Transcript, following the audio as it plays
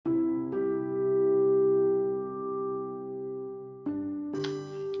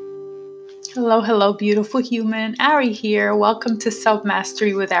Hello, hello, beautiful human. Ari here. Welcome to Self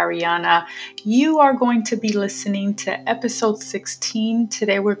Mastery with Ariana. You are going to be listening to episode 16.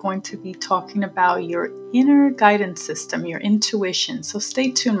 Today, we're going to be talking about your inner guidance system, your intuition. So stay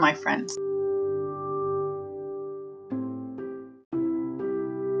tuned, my friends.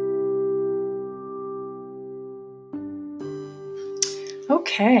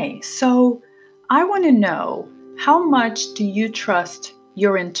 Okay, so I want to know, how much do you trust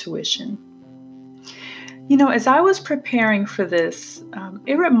your intuition? As I was preparing for this,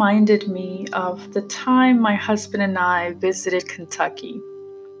 it reminded me of the time my husband and I visited Kentucky,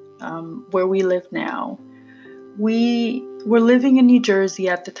 where we live now. We were living in New Jersey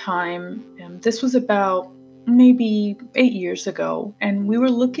at the time, and this was about maybe 8 years ago, and we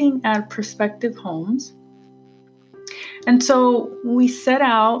were looking at prospective homes. And so we set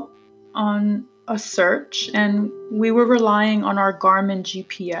out on a search, and we were relying on our Garmin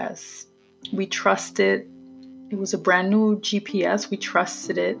GPS. We trusted it was a brand new GPS. We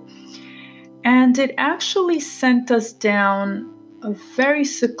trusted it. And it actually sent us down a very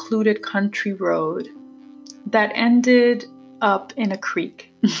secluded country road that ended up in a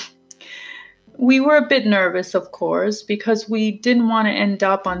creek. We were a bit nervous, of course, because we didn't want to end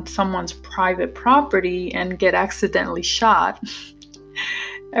up on someone's private property and get accidentally shot.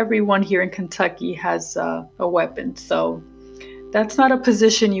 Everyone here in Kentucky has a weapon, so that's not a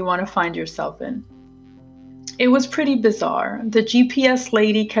position you want to find yourself in. It was pretty bizarre. The GPS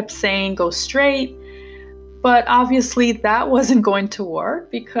lady kept saying, go straight, but obviously that wasn't going to work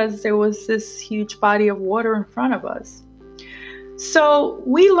because there was this huge body of water in front of us. So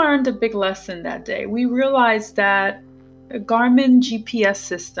we learned a big lesson that day. We realized that a Garmin GPS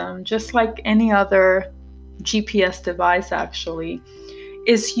system, just like any other GPS device actually,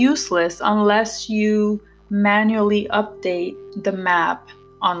 is useless unless you manually update the map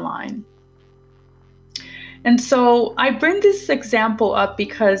online. And so I bring this example up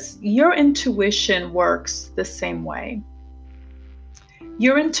because your intuition works the same way.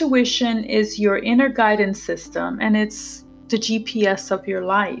 Your intuition is your inner guidance system, and it's the GPS of your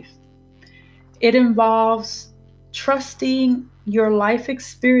life. It involves trusting your life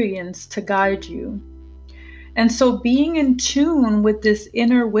experience to guide you. And so being in tune with this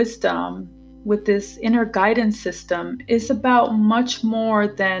inner wisdom, with this inner guidance system, is about much more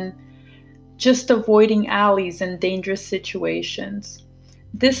than just avoiding alleys and dangerous situations.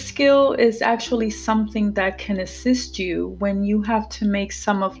 This skill is actually something that can assist you when you have to make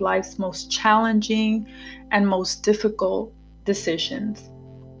some of life's most challenging and most difficult decisions.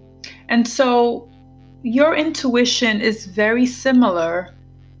 And so your intuition is very similar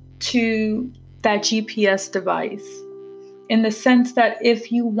to that GPS device, in the sense that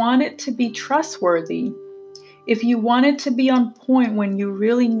if you want it to be trustworthy, if you want it to be on point when you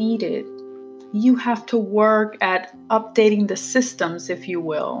really need it, you have to work at updating the systems, if you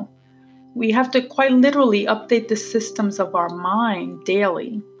will. We have to quite literally update the systems of our mind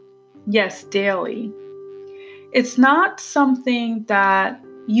daily. Yes, daily. It's not something that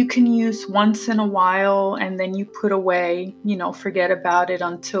you can use once in a while and then you put away, forget about it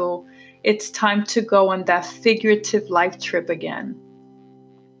until it's time to go on that figurative life trip again.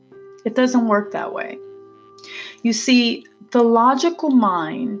 It doesn't work that way. You see, the logical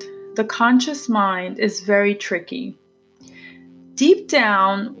mind, the conscious mind, is very tricky. Deep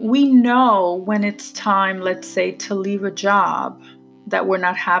down, we know when it's time, let's say, to leave a job that we're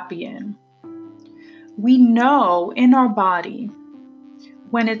not happy in. We know in our body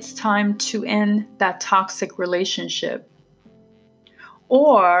when it's time to end that toxic relationship.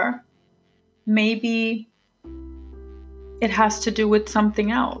 Or maybe it has to do with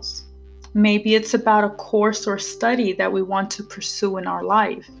something else. Maybe it's about a course or study that we want to pursue in our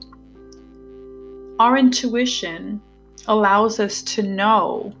life. Our intuition allows us to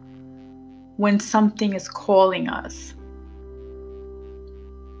know when something is calling us.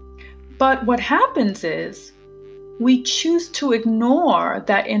 But what happens is we choose to ignore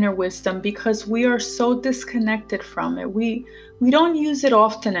that inner wisdom because we are so disconnected from it. We don't use it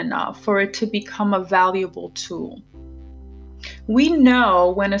often enough for it to become a valuable tool. We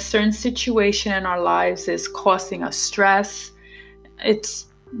know when a certain situation in our lives is causing us stress, it's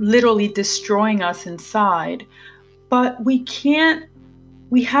literally destroying us inside, but we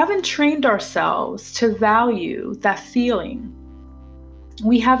haven't trained ourselves to value that feeling.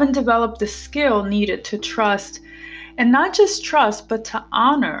 We haven't developed the skill needed to trust, and not just trust, but to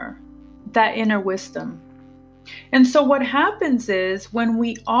honor that inner wisdom. And so what happens is when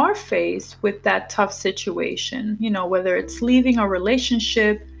we are faced with that tough situation, whether it's leaving a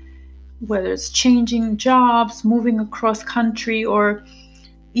relationship, whether it's changing jobs, moving across country, or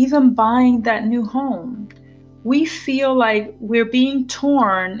even buying that new home. We feel like we're being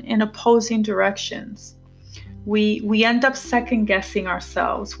torn in opposing directions. We end up second guessing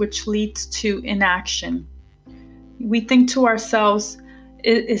ourselves, which leads to inaction. We think to ourselves,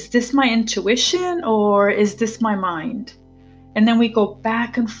 is this my intuition or is this my mind? And then we go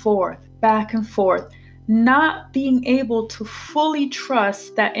back and forth, not being able to fully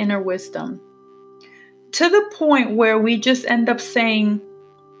trust that inner wisdom, to the point where we just end up saying,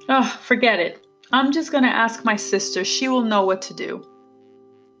 oh, forget it. I'm just going to ask my sister. She will know what to do.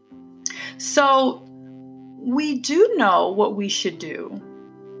 So we do know what we should do,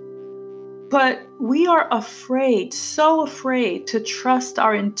 but we are afraid, so afraid to trust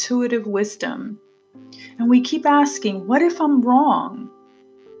our intuitive wisdom. And we keep asking, what if I'm wrong?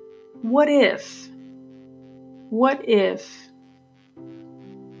 What if? What if?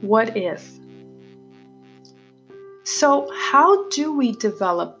 What if? So how do we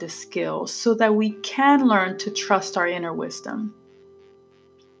develop this skill so that we can learn to trust our inner wisdom?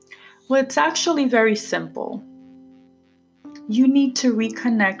 Well, it's actually very simple. You need to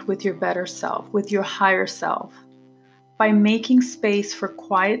reconnect with your better self, with your higher self, by making space for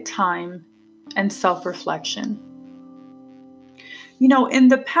quiet time and self-reflection. In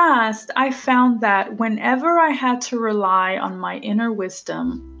the past, I found that whenever I had to rely on my inner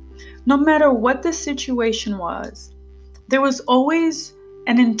wisdom, no matter what the situation was, there was always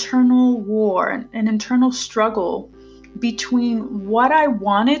an internal war, an internal struggle between what I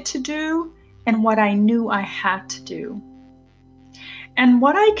wanted to do and what I knew I had to do. And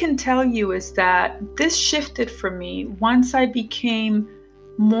what I can tell you is that this shifted for me once I became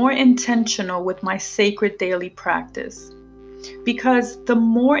more intentional with my sacred daily practice. Because the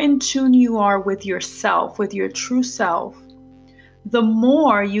more in tune you are with yourself, with your true self, the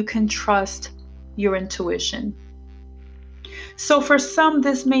more you can trust your intuition. So for some,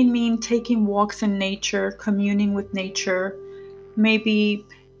 this may mean taking walks in nature, communing with nature. Maybe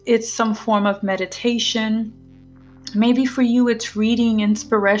it's some form of meditation. Maybe for you, it's reading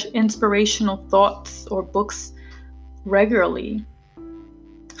inspirational thoughts or books regularly.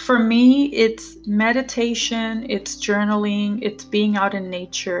 For me, it's meditation, it's journaling, it's being out in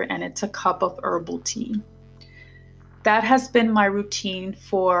nature, and it's a cup of herbal tea. That has been my routine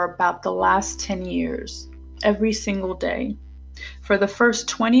for about the last 10 years, every single day. For the first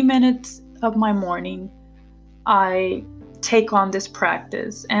 20 minutes of my morning, I take on this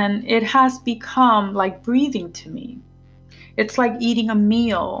practice, and it has become like breathing to me. It's like eating a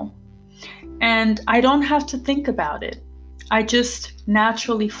meal, and I don't have to think about it. I just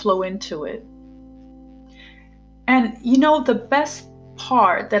naturally flow into it. And the best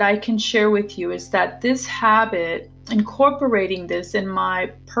part that I can share with you is that this habit, incorporating this in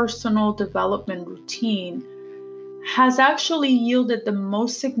my personal development routine, has actually yielded the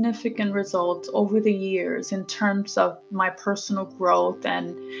most significant results over the years in terms of my personal growth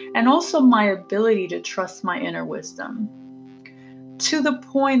and also my ability to trust my inner wisdom, to the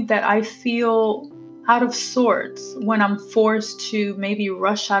point that I feel out of sorts when I'm forced to maybe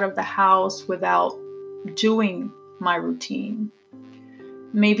rush out of the house without doing my routine.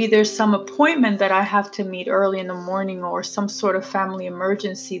 Maybe there's some appointment that I have to meet early in the morning, or some sort of family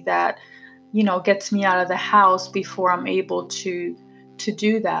emergency that gets me out of the house before I'm able to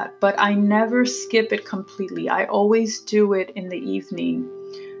do that. But I never skip it completely. I always do it in the evening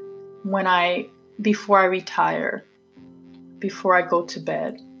before I retire, before I go to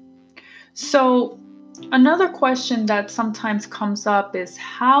bed. So another question that sometimes comes up is,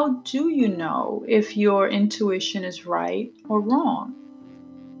 how do you know if your intuition is right or wrong?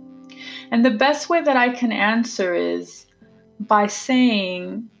 And the best way that I can answer is by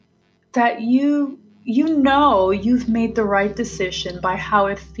saying that you know you've made the right decision by how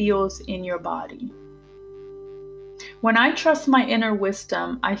it feels in your body. When I trust my inner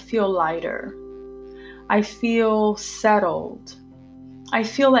wisdom, I feel lighter. I feel settled. I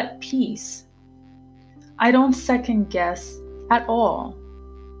feel at peace. I don't second guess at all.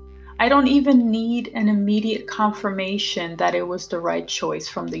 I don't even need an immediate confirmation that it was the right choice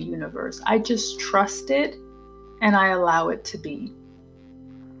from the universe. I just trust it and I allow it to be.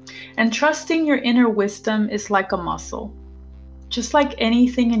 And trusting your inner wisdom is like a muscle. Just like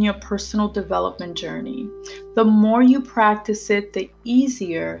anything in your personal development journey, the more you practice it, the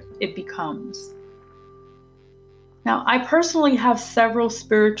easier it becomes. Now, I personally have several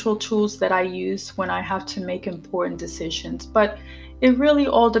spiritual tools that I use when I have to make important decisions, but it really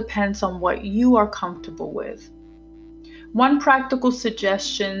all depends on what you are comfortable with. One practical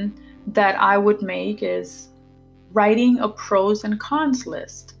suggestion that I would make is writing a pros and cons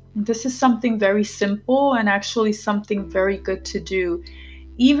list. This is something very simple and actually something very good to do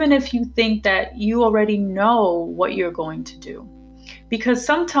even if you think that you already know what you're going to do. Because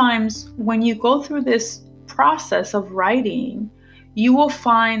sometimes when you go through this process of writing, you will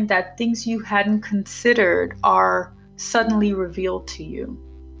find that things you hadn't considered are suddenly revealed to you.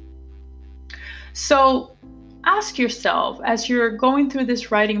 So ask yourself, as you're going through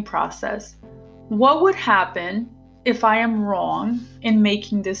this writing process, what would happen if I am wrong in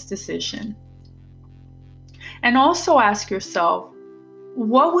making this decision? And also ask yourself,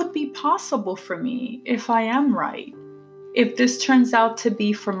 what would be possible for me if I am right? If this turns out to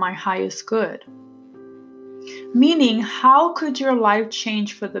be for my highest good? Meaning, how could your life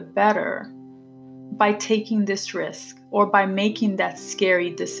change for the better by taking this risk or by making that scary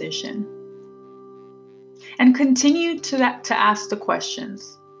decision? And continue to ask the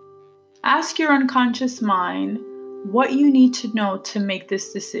questions. Ask your unconscious mind what you need to know to make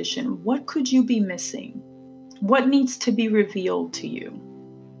this decision. What could you be missing? What needs to be revealed to you?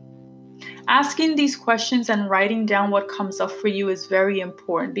 Asking these questions and writing down what comes up for you is very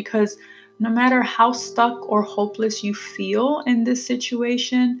important, because no matter how stuck or hopeless you feel in this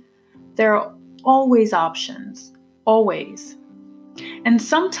situation, there are always options, always. And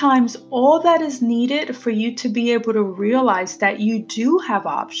sometimes all that is needed for you to be able to realize that you do have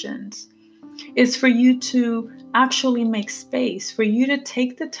options is for you to actually make space, for you to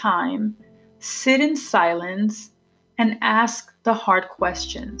take the time, sit in silence, and ask the hard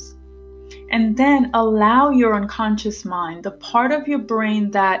questions. And then allow your unconscious mind, the part of your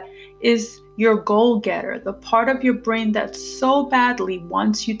brain that is your goal getter, the part of your brain that so badly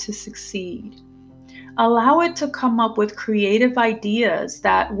wants you to succeed, allow it to come up with creative ideas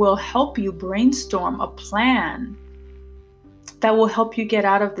that will help you brainstorm a plan that will help you get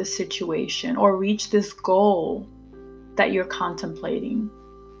out of this situation or reach this goal that you're contemplating.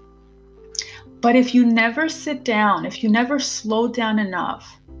 But if you never sit down, if you never slow down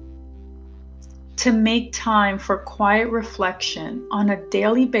enough to make time for quiet reflection on a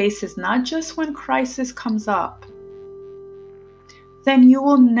daily basis, not just when crisis comes up, then you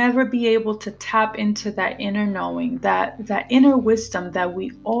will never be able to tap into that inner knowing, that inner wisdom that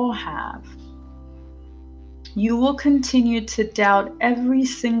we all have. You will continue to doubt every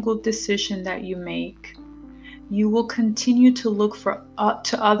single decision that you make. You will continue to look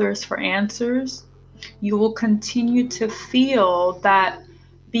to others for answers. You will continue to feel that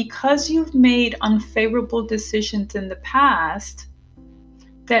because you've made unfavorable decisions in the past,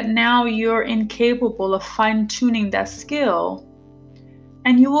 that now you're incapable of fine-tuning that skill,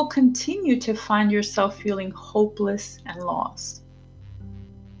 and you will continue to find yourself feeling hopeless and lost.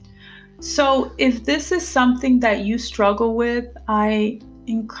 So if this is something that you struggle with, I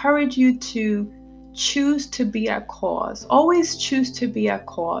encourage you to choose to be at cause. Always choose to be at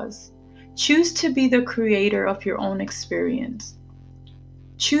cause. Choose to be the creator of your own experience.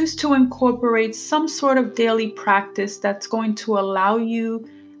 Choose to incorporate some sort of daily practice that's going to allow you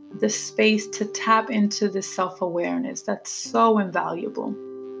the space to tap into the self-awareness that's so invaluable.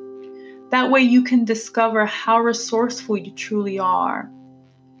 That way you can discover how resourceful you truly are.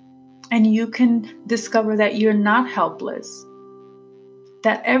 And you can discover that you're not helpless.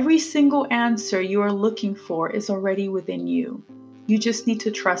 That every single answer you are looking for is already within you. You just need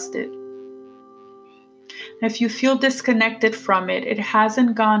to trust it. If you feel disconnected from it, it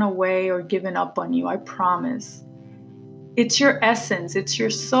hasn't gone away or given up on you, I promise. It's your essence, it's your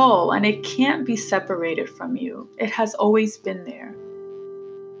soul, and it can't be separated from you. It has always been there.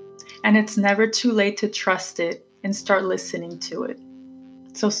 And it's never too late to trust it and start listening to it.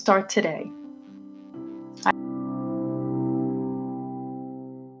 So start today.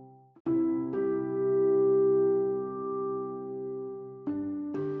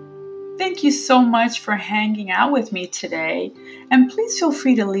 Thank you so much for hanging out with me today. And please feel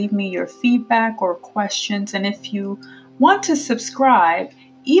free to leave me your feedback or questions. And if you want to subscribe,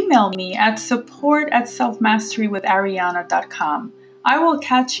 email me at support@selfmasterywithariana.com. I will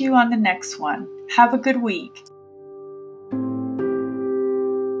catch you on the next one. Have a good week.